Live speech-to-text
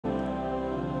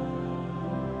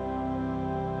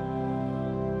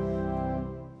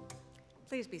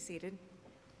Please be seated.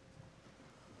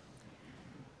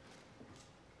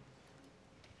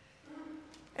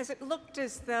 As it looked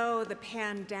as though the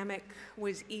pandemic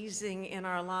was easing in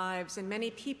our lives and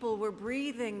many people were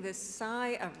breathing this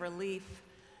sigh of relief,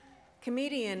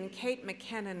 comedian Kate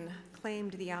McKinnon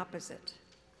claimed the opposite.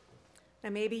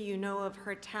 Now, maybe you know of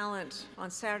her talent on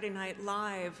Saturday Night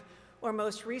Live, or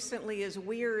most recently as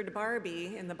Weird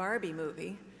Barbie in the Barbie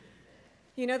movie.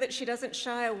 You know that she doesn't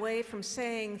shy away from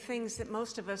saying things that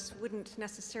most of us wouldn't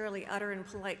necessarily utter in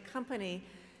polite company,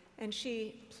 and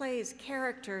she plays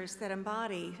characters that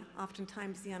embody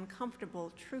oftentimes the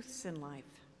uncomfortable truths in life.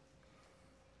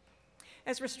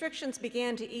 As restrictions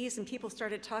began to ease and people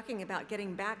started talking about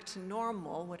getting back to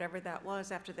normal, whatever that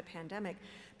was after the pandemic,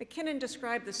 McKinnon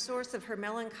described the source of her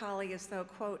melancholy as though,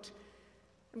 quote,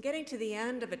 "I'm getting to the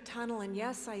end of a tunnel, and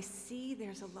yes, I see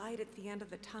there's a light at the end of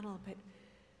the tunnel, but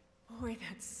boy,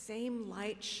 that same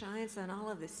light shines on all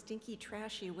of the stinky,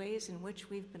 trashy ways in which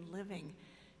we've been living,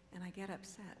 and I get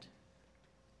upset."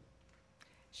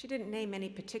 She didn't name any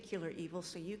particular evil,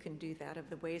 so you can do that, of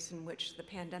the ways in which the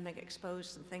pandemic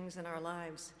exposed some things in our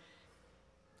lives.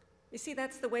 You see,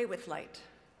 that's the way with light.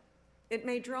 It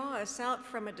may draw us out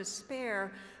from a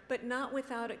despair, but not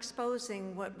without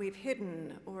exposing what we've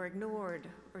hidden or ignored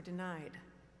or denied.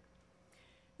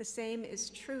 The same is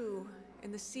true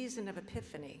in the season of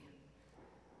Epiphany.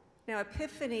 Now,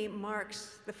 Epiphany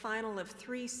marks the final of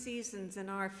 3 seasons in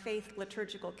our faith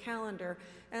liturgical calendar,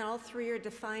 and all 3 are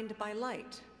defined by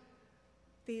light.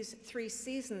 These 3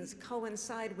 seasons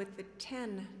coincide with the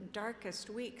 10 darkest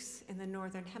weeks in the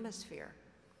Northern Hemisphere.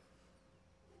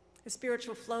 The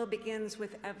spiritual flow begins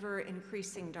with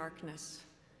ever-increasing darkness.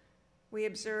 We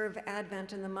observe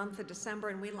Advent in the month of December,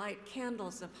 and we light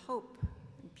candles of hope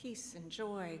and peace and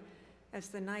joy as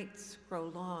the nights grow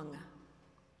long.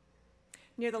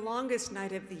 Near the longest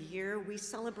night of the year, we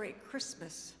celebrate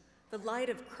Christmas, the light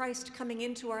of Christ coming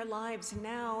into our lives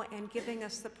now and giving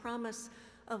us the promise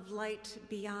of light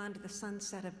beyond the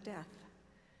sunset of death.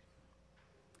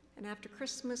 And after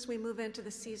Christmas, we move into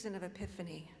the season of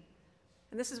Epiphany.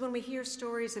 And this is when we hear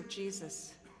stories of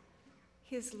Jesus.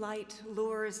 His light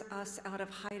lures us out of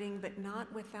hiding, but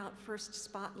not without first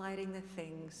spotlighting the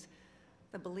things,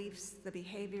 the beliefs, the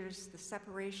behaviors, the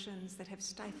separations that have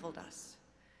stifled us.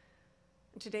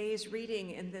 Today's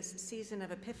reading in this season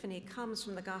of Epiphany comes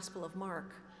from the Gospel of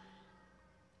Mark.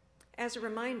 As a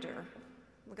reminder,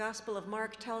 the Gospel of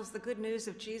Mark tells the good news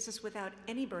of Jesus without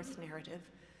any birth narrative.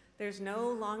 There's no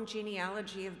long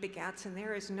genealogy of begats, and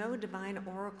there is no divine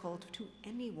oracle to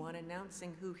anyone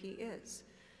announcing who he is.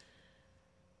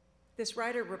 This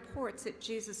writer reports at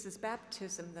Jesus'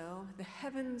 baptism, though, the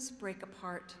heavens break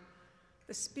apart,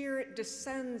 the Spirit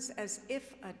descends as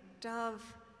if a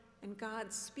dove, and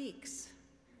God speaks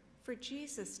for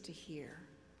Jesus to hear.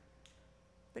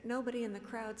 But nobody in the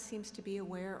crowd seems to be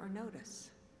aware or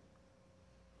notice.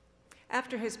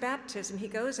 After his baptism, he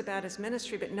goes about his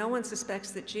ministry, but no one suspects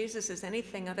that Jesus is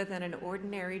anything other than an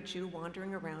ordinary Jew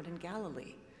wandering around in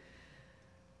Galilee.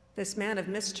 This man of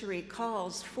mystery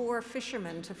calls 4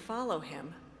 fishermen to follow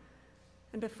him.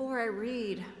 And before I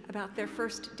read about their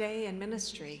first day in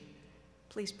ministry,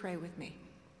 please pray with me.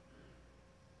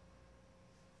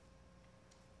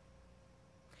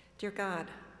 Dear God,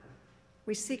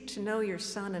 we seek to know your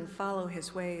Son and follow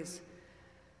his ways.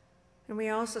 And we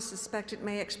also suspect it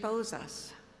may expose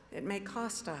us. It may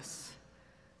cost us.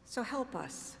 So help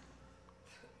us.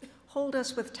 Hold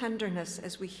us with tenderness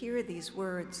as we hear these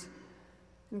words,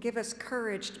 and give us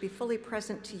courage to be fully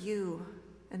present to you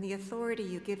and the authority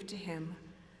you give to him,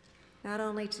 not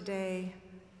only today,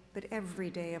 but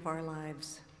every day of our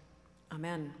lives.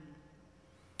 Amen.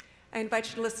 I invite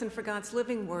you to listen for God's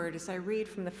living word as I read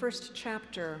from the first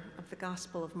chapter of the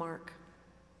Gospel of Mark.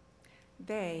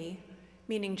 They,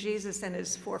 meaning Jesus and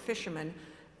his 4 fishermen,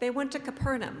 they went to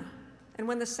Capernaum, and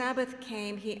when the Sabbath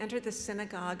came, he entered the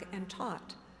synagogue and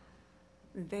taught.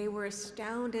 They were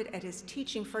astounded at his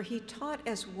teaching, for he taught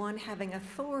as one having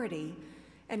authority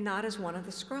and not as one of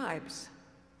the scribes.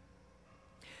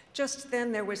 Just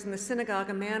then there was in the synagogue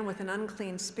a man with an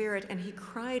unclean spirit, and he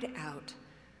cried out,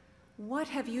 "What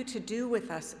have you to do with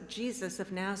us, Jesus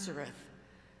of Nazareth?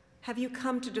 Have you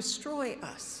come to destroy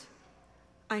us?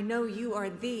 I know you are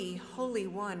the Holy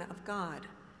One of God."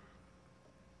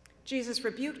 Jesus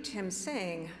rebuked him,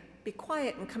 saying, "Be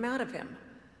quiet and come out of him."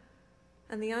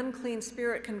 And the unclean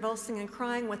spirit, convulsing and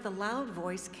crying with a loud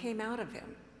voice, came out of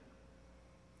him.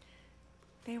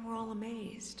 They were all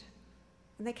amazed,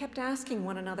 and they kept asking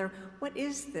one another, "What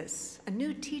is this? A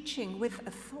new teaching with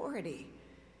authority.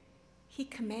 He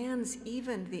commands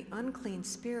even the unclean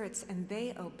spirits, and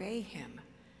they obey him."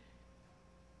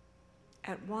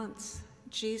 At once,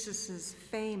 Jesus'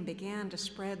 fame began to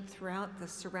spread throughout the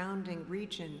surrounding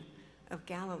region of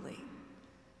Galilee.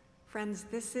 Friends,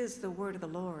 this is the word of the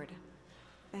Lord.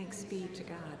 Thanks be to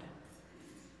God.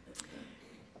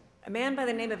 A man by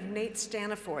the name of Nate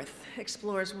Staniforth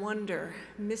explores wonder,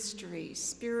 mystery,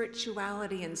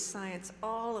 spirituality, and science,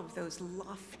 all of those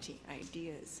lofty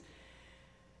ideas.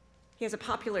 He has a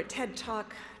popular TED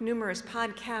Talk, numerous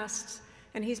podcasts,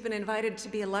 and he's been invited to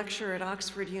be a lecturer at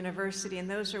Oxford University, and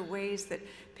those are ways that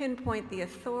pinpoint the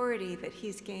authority that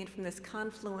he's gained from this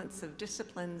confluence of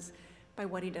disciplines by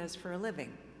what he does for a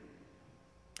living.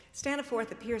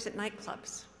 Staniforth appears at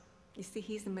nightclubs. You see,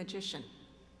 he's a magician.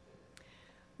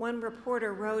 One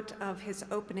reporter wrote of his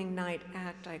opening night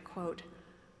act, I quote,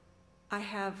 "I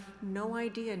have no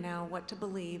idea now what to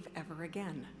believe ever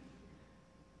again.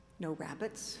 No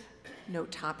rabbits, no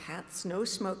top hats, no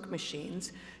smoke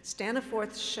machines.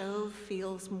 Staniforth's show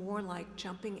feels more like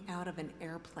jumping out of an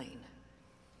airplane."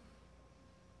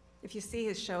 If you see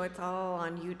his show, it's all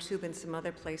on YouTube and some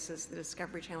other places, the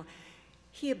Discovery Channel.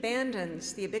 He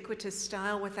abandons the ubiquitous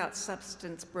style without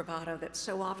substance bravado that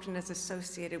so often is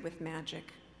associated with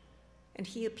magic. And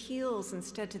he appeals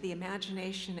instead to the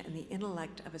imagination and the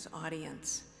intellect of his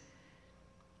audience.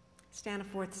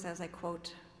 Staniforth says, I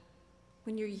quote,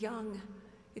 "When you're young,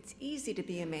 it's easy to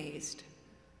be amazed.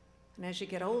 And as you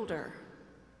get older,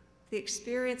 the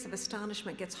experience of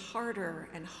astonishment gets harder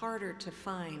and harder to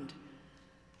find.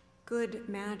 Good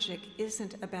magic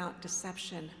isn't about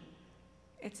deception.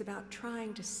 It's about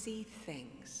trying to see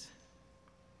things."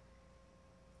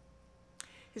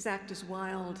 His act is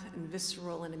wild and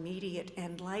visceral and immediate,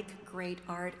 and like great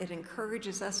art, it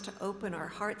encourages us to open our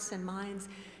hearts and minds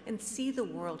and see the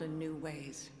world in new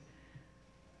ways.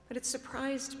 But it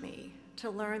surprised me to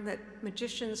learn that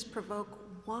magicians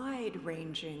provoke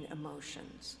wide-ranging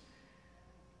emotions.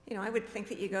 You know, I would think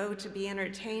that you go to be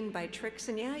entertained by tricks,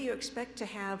 and yeah, you expect to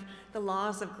have the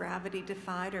laws of gravity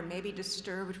defied or maybe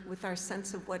disturbed with our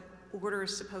sense of what order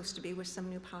is supposed to be with some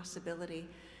new possibility.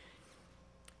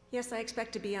 Yes, I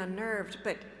expect to be unnerved,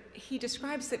 but he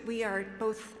describes that we are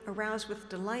both aroused with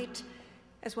delight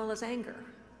as well as anger.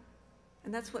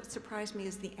 And that's what surprised me,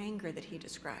 is the anger that he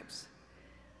describes.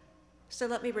 So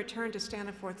let me return to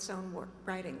Staniforth's own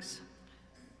writings.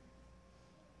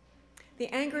 The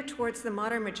anger towards the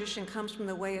modern magician comes from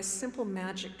the way a simple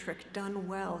magic trick done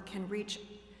well can reach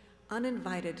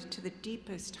uninvited to the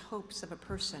deepest hopes of a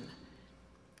person.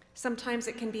 Sometimes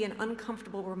it can be an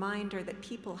uncomfortable reminder that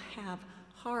people have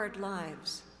hard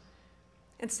lives.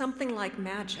 And something like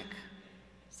magic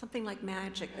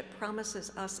that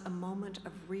promises us a moment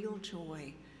of real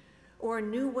joy, or a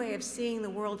new way of seeing the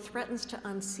world, threatens to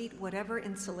unseat whatever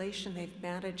insulation they've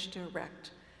managed to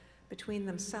erect between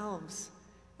themselves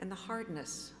and the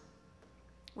hardness,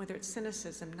 whether it's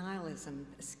cynicism, nihilism,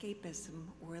 escapism,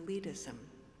 or elitism.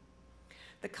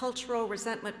 The cultural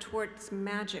resentment towards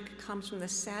magic comes from the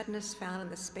sadness found in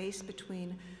the space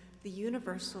between the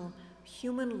universal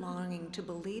human longing to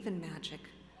believe in magic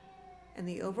and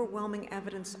the overwhelming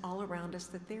evidence all around us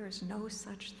that there is no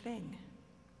such thing.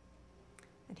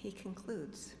 And he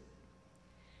concludes,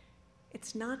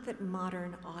 "It's not that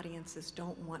modern audiences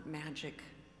don't want magic.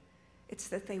 It's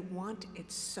that they want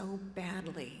it so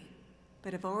badly,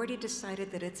 but have already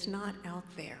decided that it's not out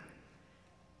there.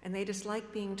 And they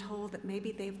dislike being told that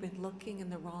maybe they've been looking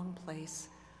in the wrong place,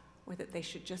 or that they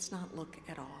should just not look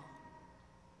at all."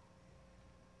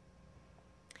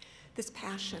 This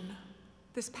passion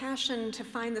to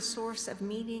find the source of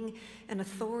meaning and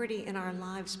authority in our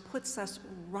lives puts us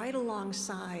right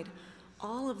alongside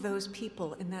all of those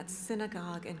people in that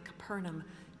synagogue in Capernaum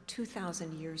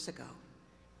 2,000 years ago.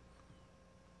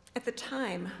 At the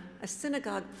time, a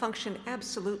synagogue functioned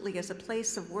absolutely as a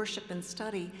place of worship and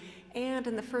study, and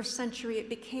in the first century, it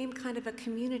became kind of a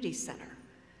community center.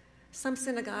 Some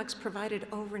synagogues provided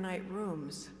overnight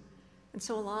rooms, and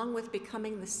so along with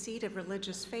becoming the seat of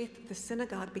religious faith, the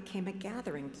synagogue became a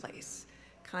gathering place,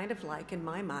 kind of like, in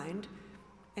my mind,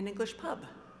 an English pub.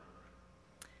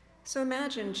 So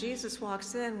imagine Jesus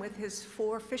walks in with his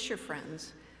 4 fisher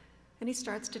friends, and he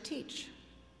starts to teach.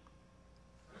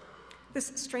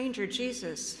 This stranger,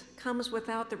 Jesus, comes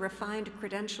without the refined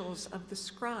credentials of the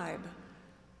scribe,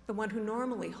 the one who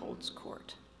normally holds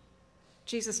court.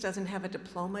 Jesus doesn't have a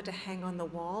diploma to hang on the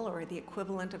wall or the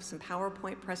equivalent of some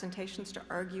PowerPoint presentations to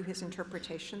argue his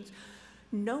interpretations.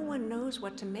 No one knows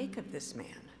what to make of this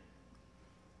man.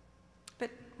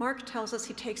 But Mark tells us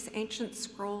he takes ancient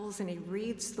scrolls and he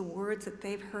reads the words that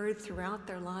they've heard throughout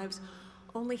their lives,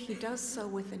 only he does so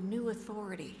with a new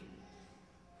authority.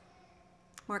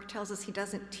 Mark tells us he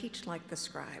doesn't teach like the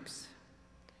scribes.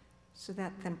 So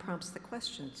that then prompts the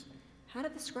questions. How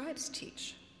did the scribes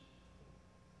teach?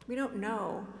 We don't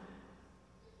know.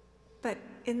 But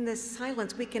in this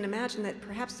silence, we can imagine that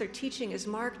perhaps their teaching is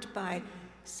marked by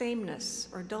sameness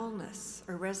or dullness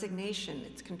or resignation.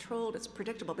 It's controlled, it's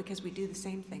predictable, because we do the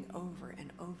same thing over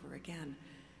and over again.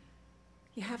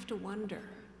 You have to wonder,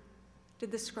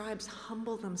 did the scribes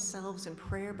humble themselves in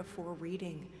prayer before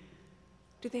reading?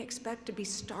 Do they expect to be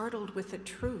startled with the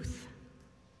truth?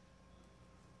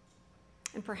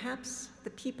 And perhaps the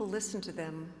people listened to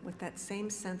them with that same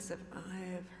sense of,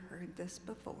 I've heard this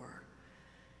before.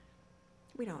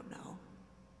 We don't know.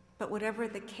 But whatever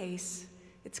the case,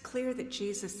 it's clear that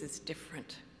Jesus is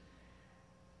different.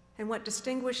 And what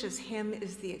distinguishes him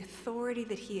is the authority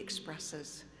that he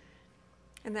expresses.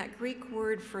 And that Greek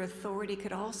word for authority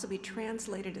could also be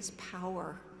translated as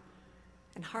power.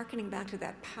 And hearkening back to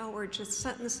that power just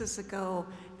sentences ago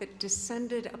that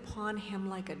descended upon him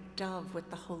like a dove with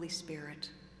the Holy Spirit.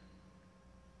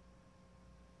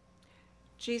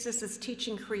 Jesus'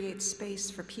 teaching creates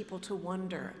space for people to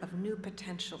wonder of new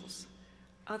potentials,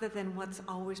 other than what's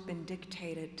always been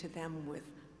dictated to them with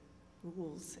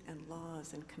rules and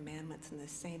laws and commandments and the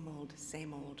same old,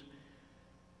 same old.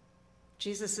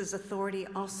 Jesus' authority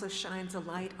also shines a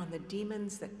light on the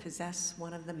demons that possess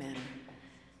one of the men.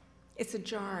 It's a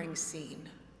jarring scene.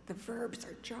 The verbs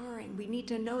are jarring. We need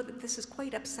to know that this is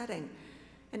quite upsetting.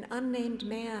 An unnamed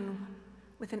man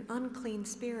with an unclean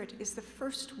spirit is the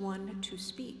first one to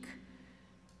speak.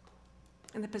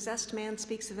 And the possessed man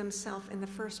speaks of himself in the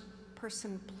first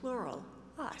person plural,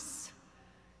 us.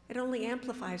 It only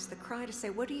amplifies the cry to say,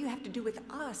 what do you have to do with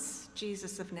us,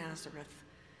 Jesus of Nazareth?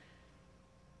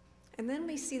 And then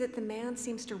we see that the man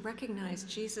seems to recognize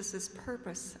Jesus'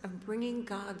 purpose of bringing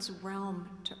God's realm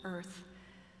to earth.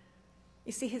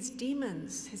 You see, his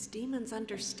demons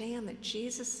understand that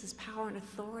Jesus' power and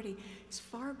authority is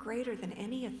far greater than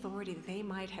any authority they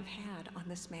might have had on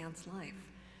this man's life.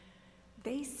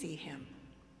 They see him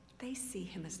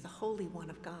as the Holy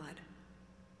One of God.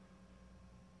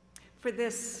 For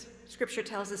this, Scripture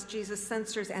tells us Jesus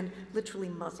censors and literally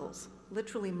muzzles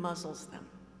them.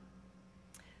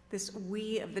 This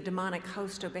we of the demonic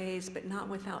host obeys, but not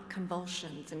without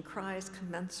convulsions and cries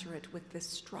commensurate with this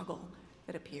struggle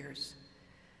that appears.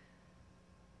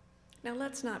 Now,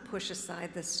 let's not push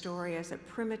aside this story as a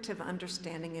primitive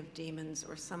understanding of demons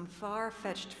or some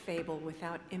far-fetched fable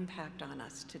without impact on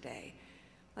us today.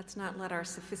 Let's not let our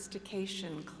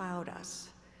sophistication cloud us.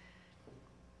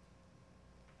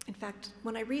 In fact,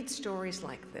 when I read stories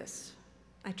like this,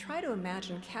 I try to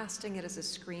imagine casting it as a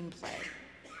screenplay.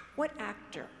 What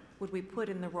actor would we put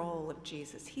in the role of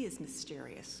Jesus? He is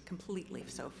mysterious, completely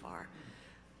so far.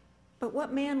 But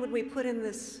what man would we put in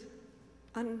this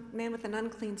man with an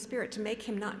unclean spirit to make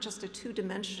him not just a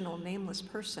two-dimensional, nameless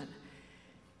person?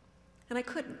 And I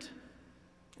couldn't.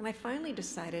 And I finally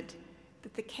decided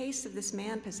that the case of this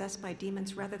man possessed by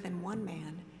demons rather than one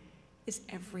man is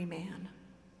every man.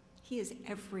 He is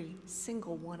every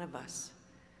single one of us.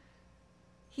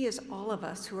 He is all of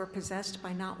us who are possessed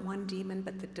by not one demon,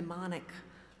 but the demonic,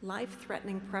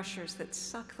 life-threatening pressures that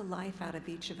suck the life out of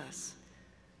each of us,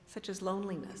 such as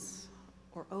loneliness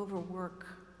or overwork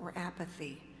or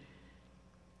apathy.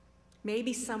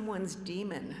 Maybe someone's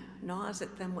demon gnaws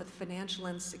at them with financial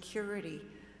insecurity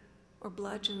or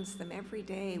bludgeons them every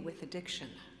day with addiction.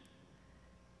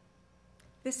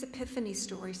 This Epiphany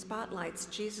story spotlights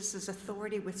Jesus'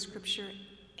 authority with Scripture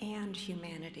and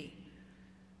humanity.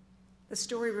 The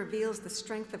story reveals the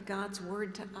strength of God's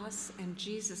word to us and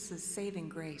Jesus' saving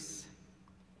grace.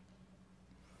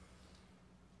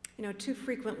 You know, too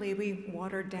frequently we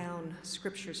water down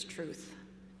Scripture's truth.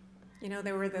 You know,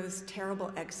 there were those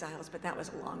terrible exiles, but that was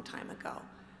a long time ago.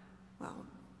 Well,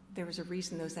 there was a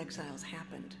reason those exiles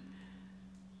happened.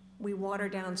 We water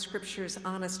down Scripture's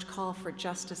honest call for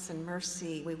justice and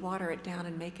mercy. We water it down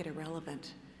and make it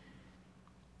irrelevant.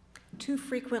 Too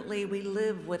frequently, we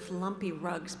live with lumpy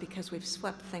rugs because we've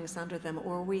swept things under them,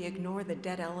 or we ignore the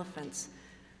dead elephants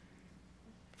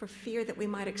for fear that we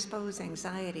might expose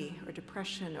anxiety or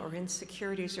depression or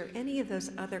insecurities or any of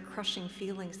those other crushing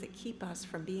feelings that keep us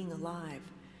from being alive.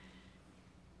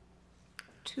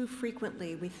 Too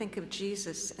frequently, we think of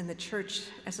Jesus and the church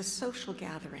as a social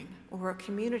gathering or a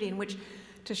community in which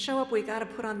to show up, we got to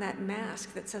put on that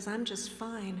mask that says, I'm just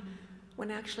fine, when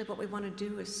actually what we want to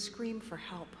do is scream for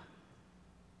help.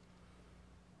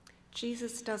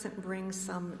 Jesus doesn't bring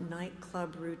some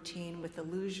nightclub routine with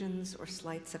illusions or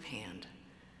sleights of hand.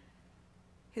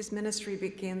 His ministry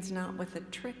begins not with a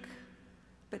trick,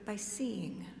 but by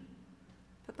seeing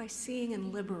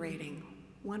and liberating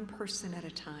one person at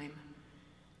a time.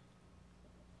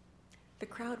 The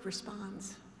crowd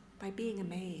responds by being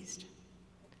amazed.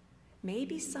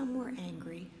 Maybe some were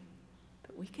angry,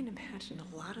 but we can imagine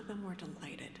a lot of them were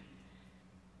delighted.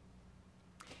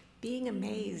 Being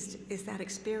amazed is that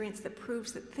experience that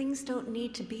proves that things don't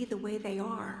need to be the way they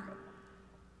are.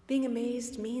 Being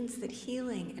amazed means that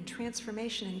healing and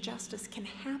transformation and justice can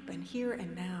happen here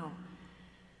and now.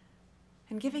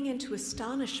 And giving into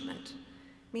astonishment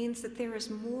means that there is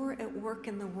more at work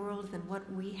in the world than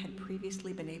what we had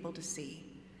previously been able to see.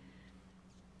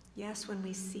 Yes, when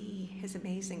we see his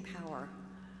amazing power,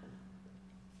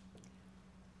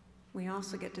 we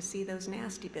also get to see those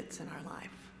nasty bits in our life.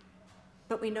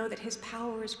 But we know that his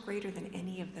power is greater than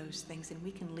any of those things, and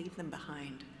we can leave them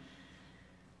behind.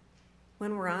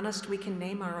 When we're honest, we can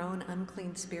name our own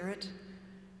unclean spirit,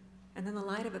 and then the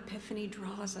light of Epiphany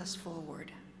draws us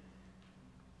forward.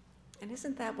 And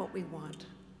isn't that what we want?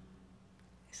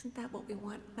 Isn't that what we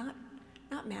want?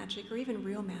 Not magic or even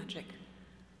real magic.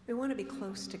 We want to be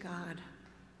close to God.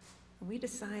 And we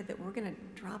decide that we're going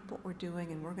to drop what we're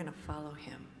doing and we're going to follow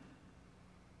him.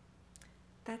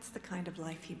 That's the kind of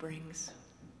life he brings.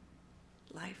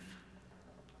 Life.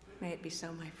 May it be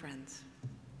so, my friends.